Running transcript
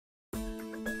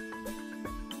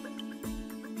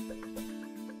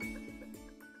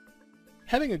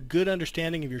Having a good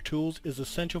understanding of your tools is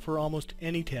essential for almost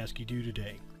any task you do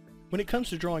today. When it comes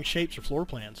to drawing shapes or floor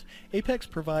plans, Apex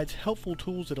provides helpful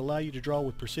tools that allow you to draw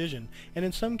with precision and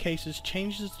in some cases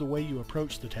changes the way you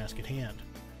approach the task at hand.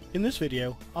 In this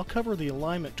video, I'll cover the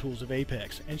alignment tools of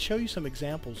Apex and show you some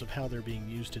examples of how they're being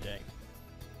used today.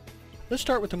 Let's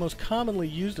start with the most commonly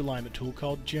used alignment tool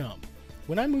called Jump.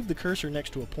 When I move the cursor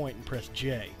next to a point and press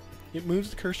J, it moves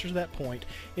the cursor to that point,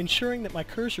 ensuring that my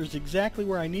cursor is exactly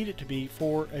where I need it to be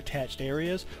for attached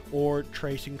areas or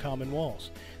tracing common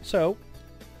walls. So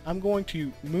I'm going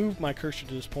to move my cursor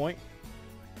to this point,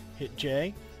 hit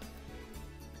J,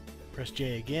 press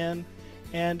J again,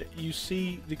 and you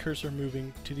see the cursor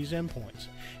moving to these endpoints.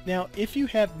 Now if you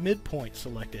have midpoints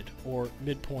selected or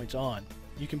midpoints on,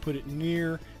 you can put it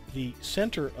near the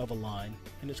center of a line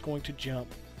and it's going to jump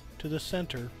to the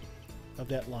center of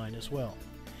that line as well.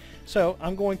 So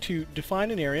I'm going to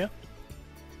define an area.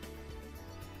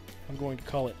 I'm going to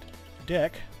call it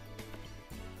deck.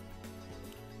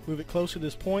 Move it close to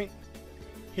this point,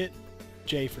 hit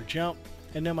J for jump,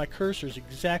 and now my cursor is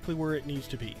exactly where it needs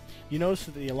to be. You notice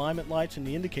that the alignment lights and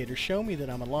the indicators show me that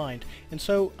I'm aligned, and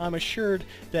so I'm assured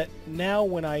that now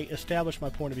when I establish my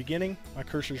point of beginning, my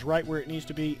cursor is right where it needs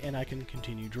to be and I can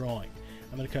continue drawing.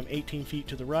 I'm going to come 18 feet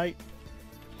to the right,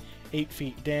 8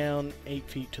 feet down, 8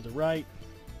 feet to the right.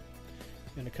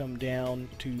 I'm going to come down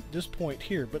to this point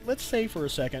here, but let's say for a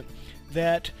second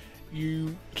that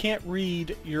you can't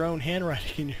read your own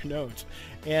handwriting in your notes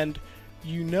and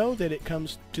you know that it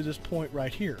comes to this point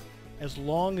right here. As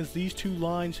long as these two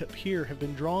lines up here have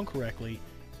been drawn correctly,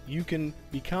 you can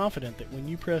be confident that when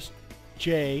you press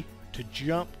J to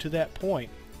jump to that point,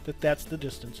 that that's the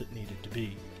distance it needed to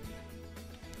be.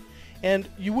 And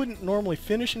you wouldn't normally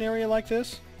finish an area like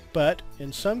this, but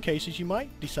in some cases you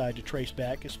might decide to trace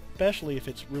back, especially if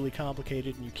it's really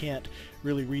complicated and you can't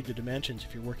really read the dimensions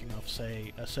if you're working off,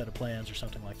 say, a set of plans or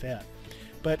something like that.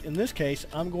 But in this case,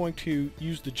 I'm going to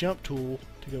use the jump tool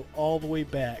to go all the way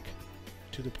back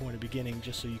to the point of beginning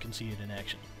just so you can see it in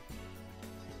action.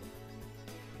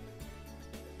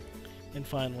 And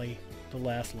finally, the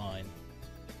last line.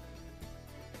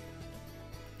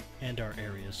 And our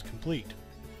area is complete.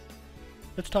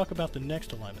 Let's talk about the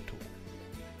next alignment tool.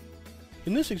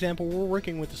 In this example, we're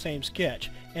working with the same sketch,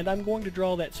 and I'm going to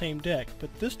draw that same deck, but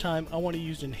this time I want to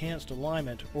use enhanced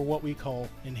alignment, or what we call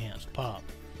enhanced pop.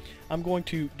 I'm going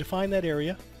to define that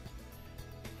area,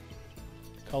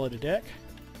 call it a deck,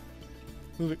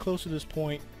 move it close to this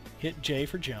point, hit J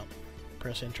for jump,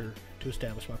 press enter to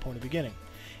establish my point of beginning.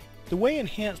 The way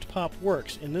enhanced pop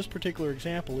works in this particular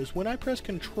example is when I press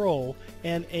Control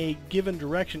and a given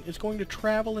direction, it's going to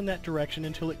travel in that direction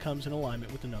until it comes in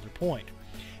alignment with another point.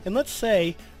 And let's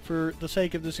say, for the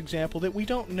sake of this example, that we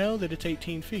don't know that it's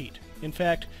 18 feet. In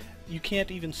fact, you can't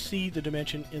even see the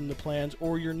dimension in the plans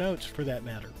or your notes for that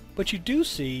matter. But you do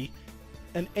see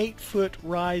an 8-foot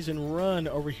rise and run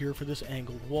over here for this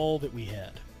angled wall that we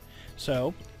had.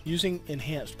 So, using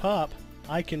enhanced pop,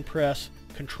 I can press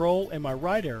Control and my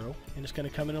right arrow, and it's going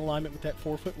to come in alignment with that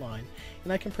 4-foot line.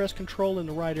 And I can press Control and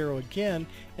the right arrow again,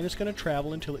 and it's going to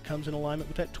travel until it comes in alignment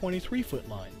with that 23-foot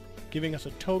line, giving us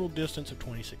a total distance of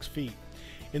 26 feet.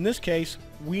 In this case,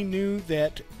 we knew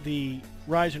that the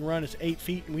rise and run is 8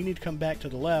 feet and we need to come back to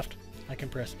the left. I can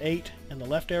press 8 and the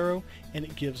left arrow and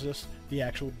it gives us the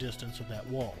actual distance of that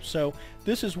wall. So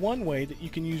this is one way that you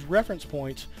can use reference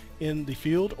points in the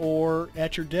field or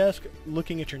at your desk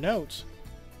looking at your notes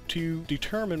to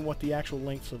determine what the actual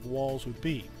lengths of walls would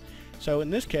be. So in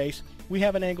this case, we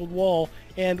have an angled wall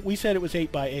and we said it was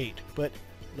 8 by 8, but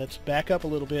let's back up a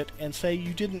little bit and say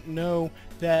you didn't know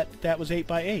that that was 8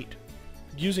 by 8.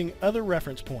 Using other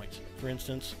reference points, for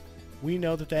instance, we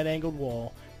know that that angled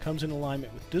wall comes in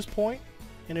alignment with this point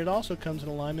and it also comes in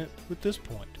alignment with this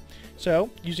point. So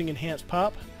using enhanced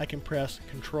pop, I can press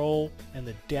Control and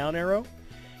the down arrow,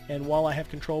 and while I have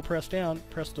Control pressed down,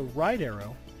 press the right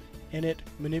arrow and it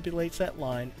manipulates that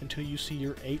line until you see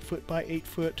your 8-foot by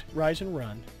 8-foot rise and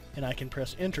run, and I can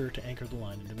press enter to anchor the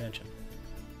line and dimension.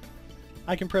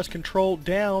 I can press Control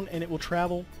down and it will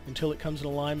travel until it comes in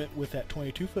alignment with that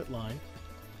 22-foot line.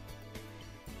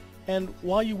 And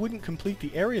while you wouldn't complete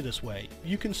the area this way,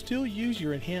 you can still use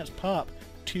your enhanced pop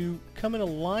to come in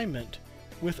alignment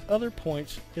with other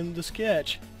points in the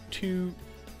sketch to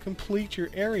complete your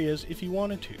areas if you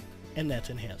wanted to, and that's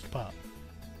enhanced pop.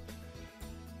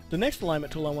 The next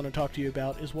alignment tool I want to talk to you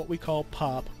about is what we call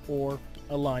pop or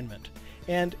alignment.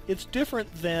 And it's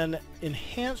different than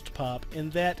enhanced pop in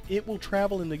that it will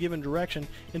travel in the given direction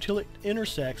until it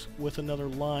intersects with another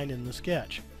line in the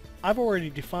sketch. I've already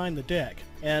defined the deck,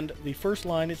 and the first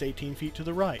line is 18 feet to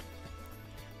the right.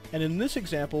 And in this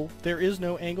example, there is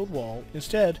no angled wall.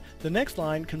 Instead, the next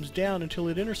line comes down until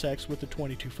it intersects with the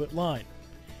 22-foot line.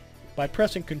 By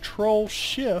pressing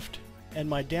Control-Shift and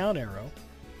my down arrow,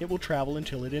 it will travel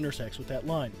until it intersects with that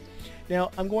line.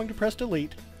 Now, I'm going to press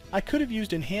Delete. I could have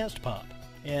used Enhanced Pop,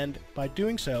 and by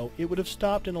doing so, it would have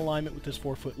stopped in alignment with this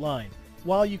 4-foot line.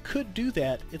 While you could do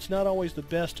that, it's not always the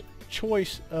best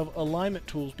choice of alignment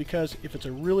tools, because if it's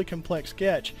a really complex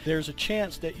sketch, there's a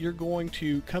chance that you're going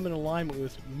to come in alignment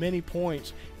with many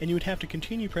points, and you would have to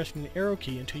continue pressing the arrow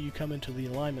key until you come into the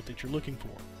alignment that you're looking for.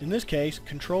 In this case,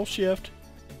 Control-Shift,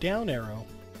 down arrow,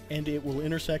 and it will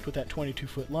intersect with that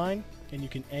 22-foot line, and you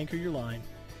can anchor your line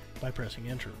by pressing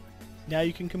Enter. Now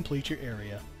you can complete your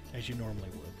area as you normally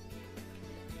would.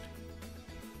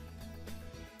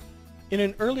 In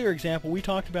an earlier example, we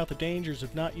talked about the dangers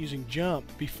of not using jump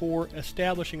before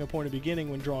establishing a point of beginning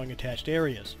when drawing attached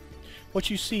areas. What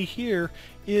you see here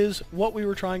is what we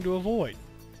were trying to avoid.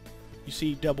 You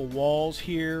see double walls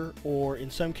here, or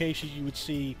in some cases you would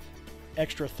see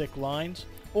extra thick lines,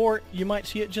 or you might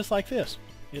see it just like this.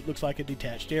 It looks like a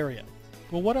detached area.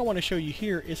 Well, what I want to show you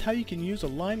here is how you can use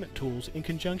alignment tools in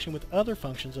conjunction with other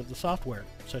functions of the software,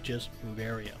 such as Move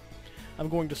Area. I'm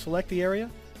going to select the area.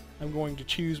 I'm going to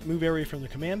choose Move Area from the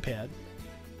command pad,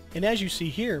 and as you see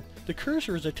here, the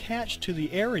cursor is attached to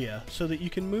the area so that you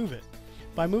can move it.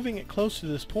 By moving it close to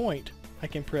this point, I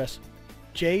can press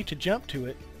J to jump to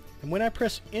it, and when I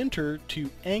press Enter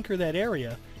to anchor that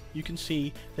area, you can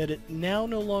see that it now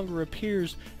no longer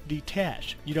appears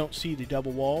detached. You don't see the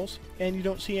double walls, and you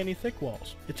don't see any thick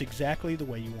walls. It's exactly the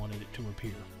way you wanted it to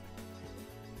appear.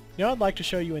 Now I'd like to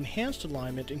show you enhanced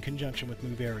alignment in conjunction with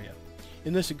Move Area.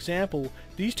 In this example,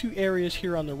 these two areas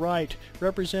here on the right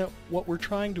represent what we're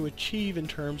trying to achieve in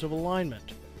terms of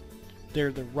alignment.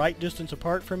 They're the right distance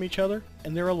apart from each other,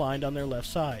 and they're aligned on their left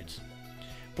sides.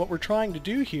 What we're trying to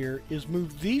do here is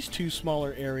move these two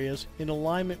smaller areas in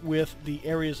alignment with the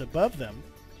areas above them,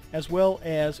 as well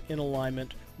as in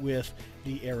alignment with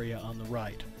the area on the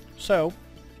right. So,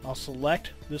 I'll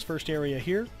select this first area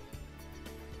here,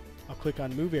 I'll click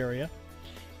on Move Area,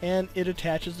 and it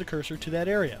attaches the cursor to that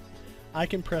area. I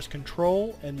can press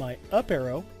Control and my up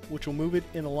arrow, which will move it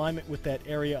in alignment with that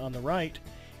area on the right,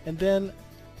 and then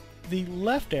the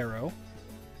left arrow,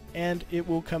 and it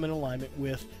will come in alignment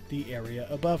with the area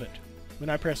above it. When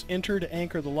I press Enter to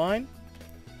anchor the line,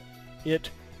 it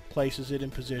places it in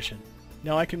position.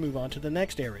 Now I can move on to the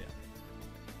next area.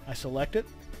 I select it,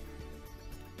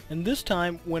 and this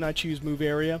time when I choose Move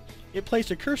Area, it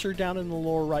placed a cursor down in the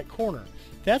lower right corner.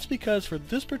 That's because for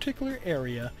this particular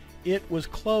area, it was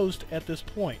closed at this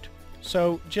point.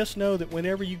 So just know that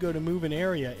whenever you go to move an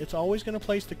area, it's always going to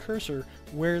place the cursor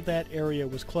where that area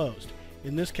was closed.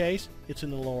 In this case, it's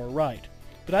in the lower right.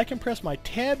 But I can press my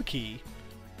Tab key,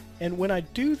 and when I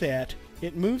do that,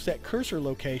 it moves that cursor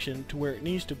location to where it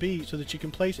needs to be so that you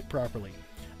can place it properly.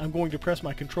 I'm going to press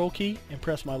my Control key and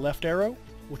press my left arrow,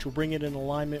 which will bring it in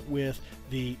alignment with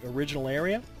the original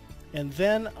area. And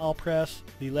then I'll press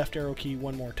the left arrow key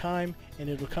one more time, and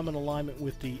it'll come in alignment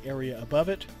with the area above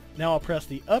it. Now I'll press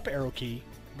the up arrow key,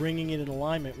 bringing it in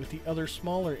alignment with the other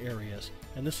smaller areas.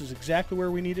 And this is exactly where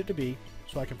we need it to be,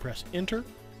 so I can press Enter,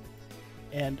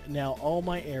 and now all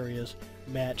my areas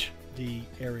match the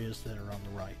areas that are on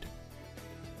the right.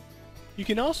 You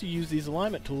can also use these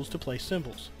alignment tools to place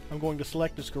symbols. I'm going to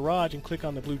select this garage and click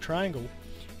on the blue triangle.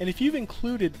 And if you've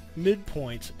included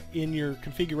midpoints in your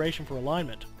configuration for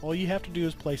alignment, all you have to do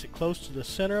is place it close to the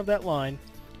center of that line,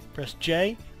 press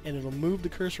J, and it'll move the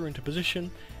cursor into position,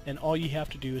 and all you have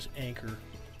to do is anchor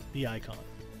the icon.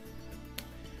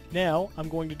 Now, I'm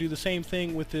going to do the same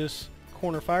thing with this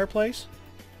corner fireplace.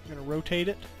 I'm going to rotate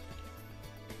it,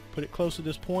 put it close to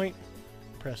this point,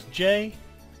 press J,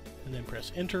 and then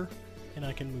press Enter, and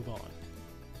I can move on.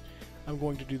 I'm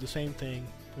going to do the same thing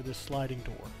for this sliding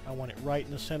door. I want it right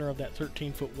in the center of that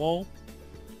 13-foot wall.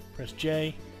 Press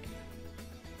J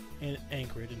and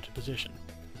anchor it into position.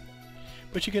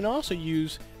 But you can also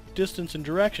use distance and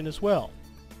direction as well.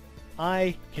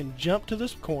 I can jump to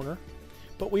this corner,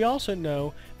 but we also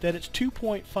know that it's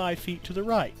 2.5 feet to the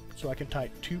right. So I can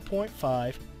type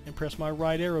 2.5 and press my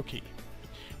right arrow key.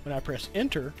 When I press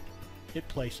Enter, it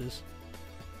places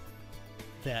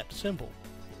that symbol.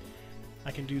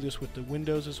 I can do this with the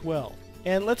windows as well.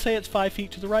 And let's say it's 5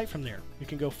 feet to the right from there. You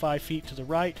can go 5 feet to the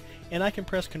right, and I can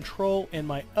press Control and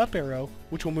my up arrow,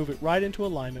 which will move it right into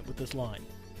alignment with this line.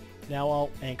 Now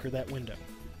I'll anchor that window.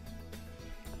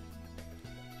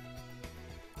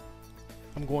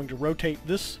 I'm going to rotate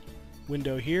this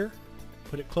window here,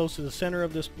 put it close to the center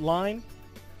of this line,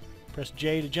 press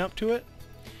J to jump to it,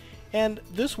 and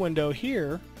this window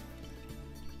here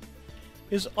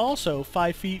is also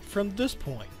 5 feet from this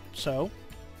point. So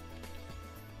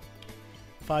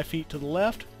 5 feet to the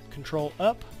left, Control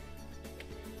up,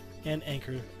 and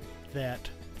anchor that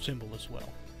symbol as well.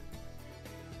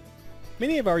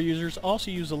 Many of our users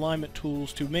also use alignment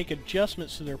tools to make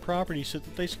adjustments to their properties so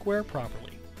that they square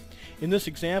properly. In this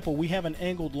example, we have an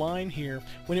angled line here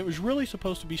when it was really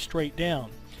supposed to be straight down.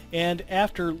 And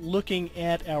after looking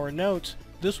at our notes,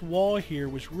 this wall here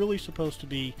was really supposed to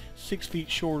be 6 feet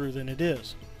shorter than it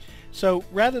is. So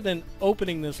rather than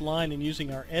opening this line and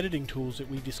using our editing tools that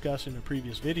we discussed in a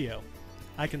previous video,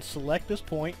 I can select this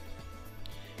point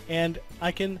and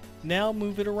I can now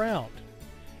move it around.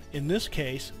 In this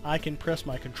case, I can press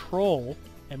my Control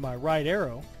and my right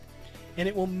arrow, and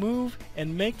it will move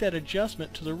and make that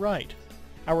adjustment to the right.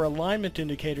 Our alignment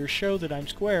indicators show that I'm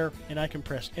square, and I can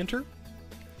press Enter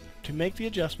to make the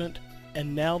adjustment,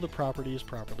 and now the property is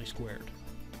properly squared.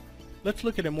 Let's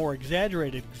look at a more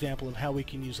exaggerated example of how we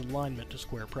can use alignment to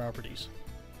square properties.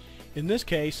 In this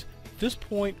case, this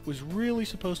point was really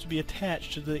supposed to be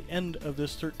attached to the end of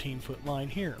this 13-foot line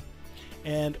here.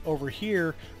 And over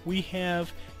here we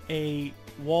have a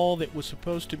wall that was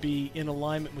supposed to be in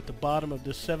alignment with the bottom of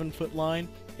this 7-foot line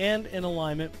and in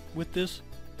alignment with this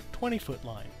 20-foot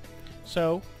line.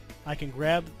 So I can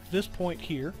grab this point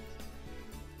here,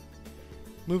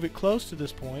 move it close to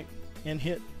this point, and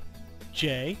hit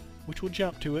J, which will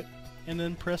jump to it, and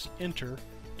then press Enter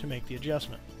to make the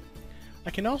adjustment.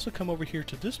 I can also come over here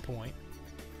to this point,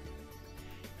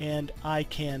 and I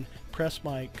can press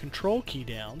my Control key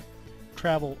down,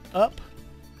 travel up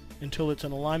until it's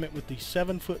in alignment with the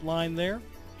 7-foot line there,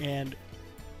 and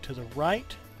to the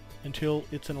right until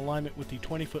it's in alignment with the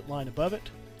 20-foot line above it,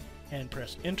 and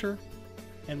press Enter,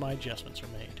 and my adjustments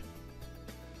are made.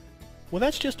 Well,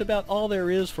 that's just about all there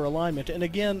is for alignment, and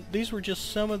again, these were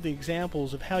just some of the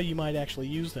examples of how you might actually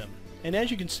use them. And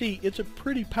as you can see, it's a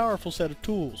pretty powerful set of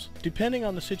tools. Depending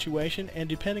on the situation and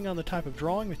depending on the type of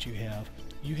drawing that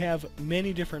you have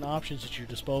many different options at your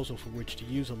disposal for which to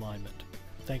use alignment.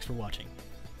 Thanks for watching.